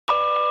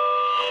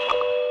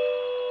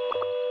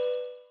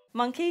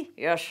Monkey?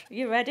 Yes.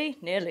 You ready?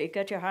 Nearly.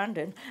 Get your hand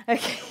in.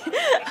 Okay.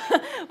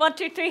 1,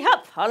 2, 3,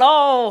 hop.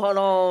 Hello,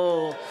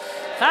 hello.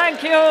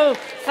 Thank you.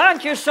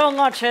 Thank you so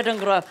much,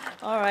 Edinburgh.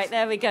 All right,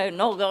 there we go.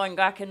 No going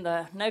back in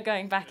there. No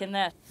going back in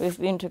there. We've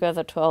been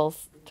together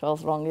 12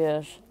 long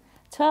years.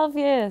 12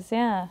 years,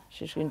 yeah.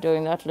 She's been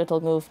doing that little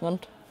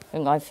movement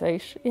in my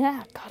face.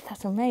 Yeah, God,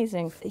 that's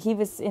amazing. He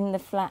was in the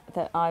flat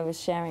that I was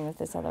sharing with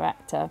this other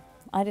actor.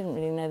 I didn't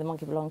really know the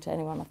monkey belonged to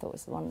anyone. I thought it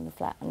was the one in the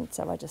flat, and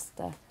so I just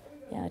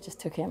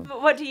took him.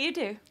 What do you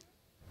do?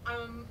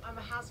 I'm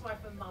a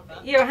housewife and mother.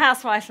 You're a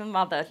housewife and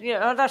mother.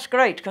 Yeah, that's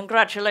great.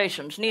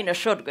 Congratulations. Nina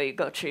Shudgay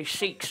got she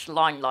seeks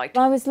limelight.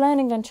 I was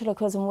learning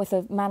ventriloquism with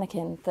a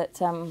mannequin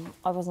that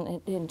I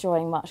wasn't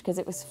enjoying much because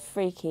it was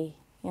freaky,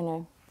 you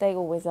know. They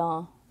always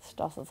are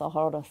stuff of the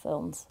horror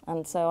films.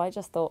 And so I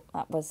just thought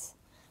that was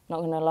not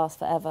going to last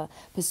forever.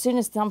 But as soon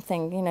as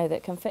something, you know,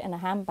 that can fit in a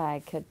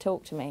handbag could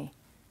talk to me,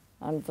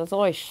 and the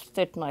voice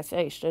fit my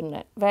face, didn't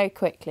it? Very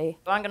quickly.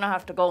 I'm going to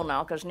have to go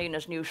now because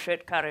Nina's new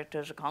shit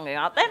characters are coming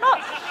out. They're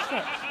not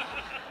shit.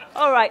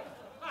 All right.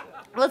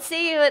 We'll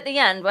see you at the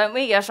end, won't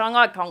we? Yes,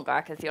 I'll come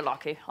back if you're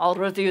lucky. I'll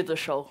review the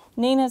show.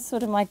 Nina's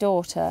sort of my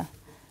daughter,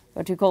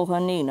 but you call her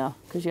Nina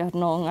because you had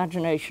no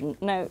imagination.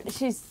 No,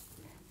 she's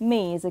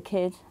me as a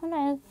kid.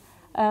 Hello.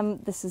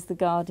 This is the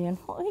Guardian.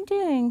 What are you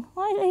doing?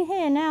 Why are they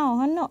here now?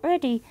 I'm not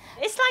ready.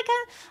 It's like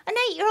an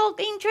 8-year-old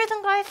being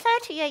driven by a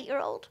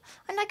 38-year-old,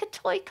 and like a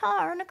toy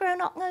car and a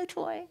grown-up no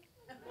toy.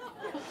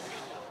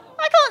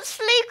 I can't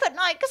sleep at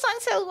night because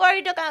I'm so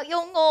worried about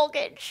your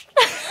mortgage.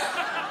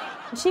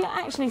 She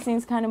actually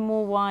seems kind of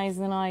more wise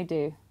than I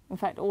do. In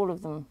fact, all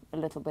of them a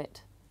little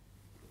bit,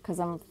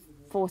 because I'm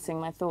forcing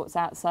my thoughts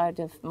outside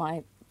of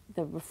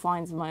the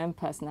refines of my own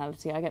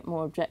personality. I get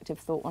more objective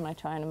thought when I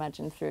try and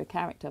imagine through a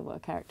character what a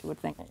character would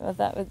think. Well,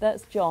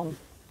 that's John.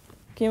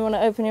 Do you want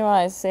to open your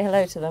eyes, say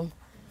hello to them?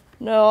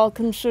 No, I'll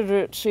consider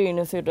it seen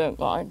if you don't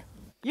mind.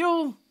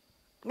 You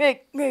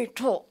make me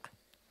talk.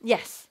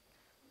 Yes.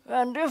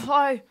 And if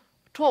I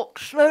talk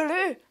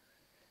slowly,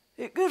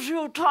 it gives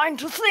you time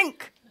to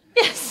think.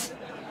 Yes.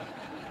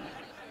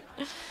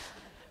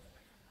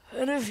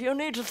 And if you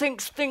need to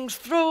think things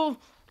through,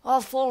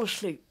 I'll fall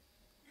asleep.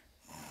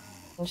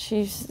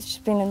 She's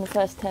been in the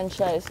first 10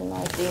 shows and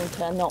I deemed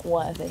her not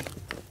worthy,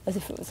 as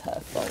if it was her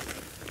fault.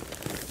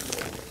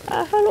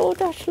 Hello,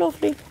 that's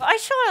lovely. I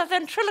saw a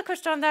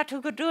ventriloquist on that who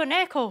could do an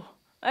echo.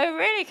 I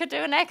really could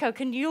do an echo.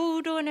 Can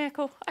you do an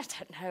echo? I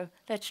don't know.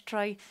 Let's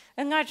try.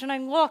 Imagine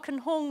I'm walking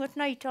home at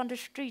night on the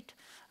street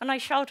and I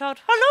shout out,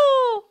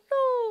 hello,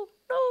 no,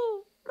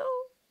 no, no.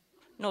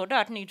 No,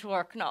 that needs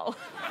work now.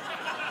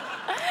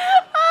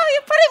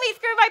 You're putting me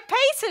through my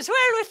paces.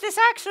 Well, with this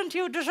accent,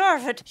 you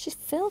deserve it. She's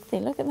filthy.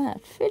 Look at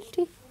that.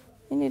 Filthy.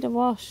 You need a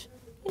wash.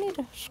 You need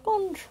a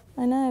sponge.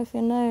 I know, for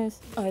your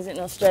nose. I was in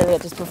Australia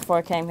just before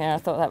I came here. I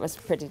thought that was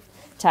pretty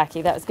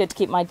tacky. That was good to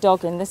keep my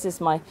dog in. This is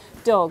my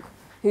dog,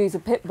 who's a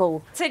pit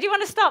bull. So do you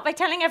want to start by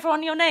telling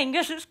everyone your name?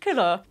 Guess it's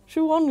Killer.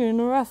 She won me in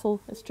a raffle.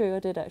 It's true, I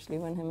did actually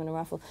win him in a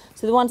raffle.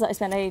 So the ones that I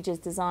spent ages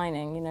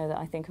designing, you know, that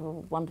I think are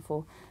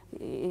wonderful,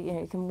 you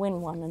know, you can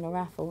win one in a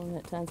raffle and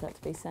it turns out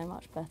to be so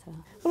much better.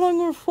 Well, I'm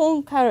a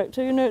reformed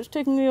character, you know, it's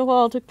taken me a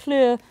while to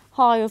clear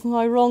high of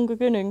my wrong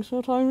beginnings,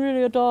 but I'm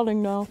really a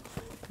darling now.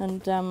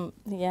 And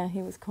yeah,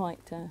 he was quite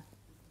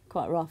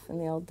rough in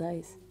the old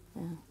days,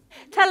 yeah.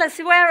 Tell us,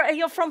 where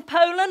you're from?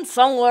 Poland?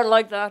 Somewhere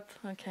like that.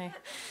 Okay.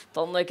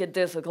 Don't make it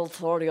difficult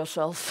for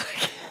yourself.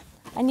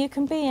 And you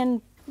can be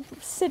in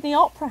Sydney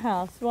Opera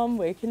House one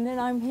week and then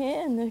I'm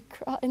here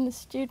in the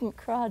student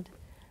crud.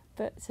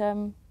 But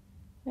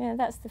yeah,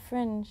 that's the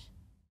Fringe.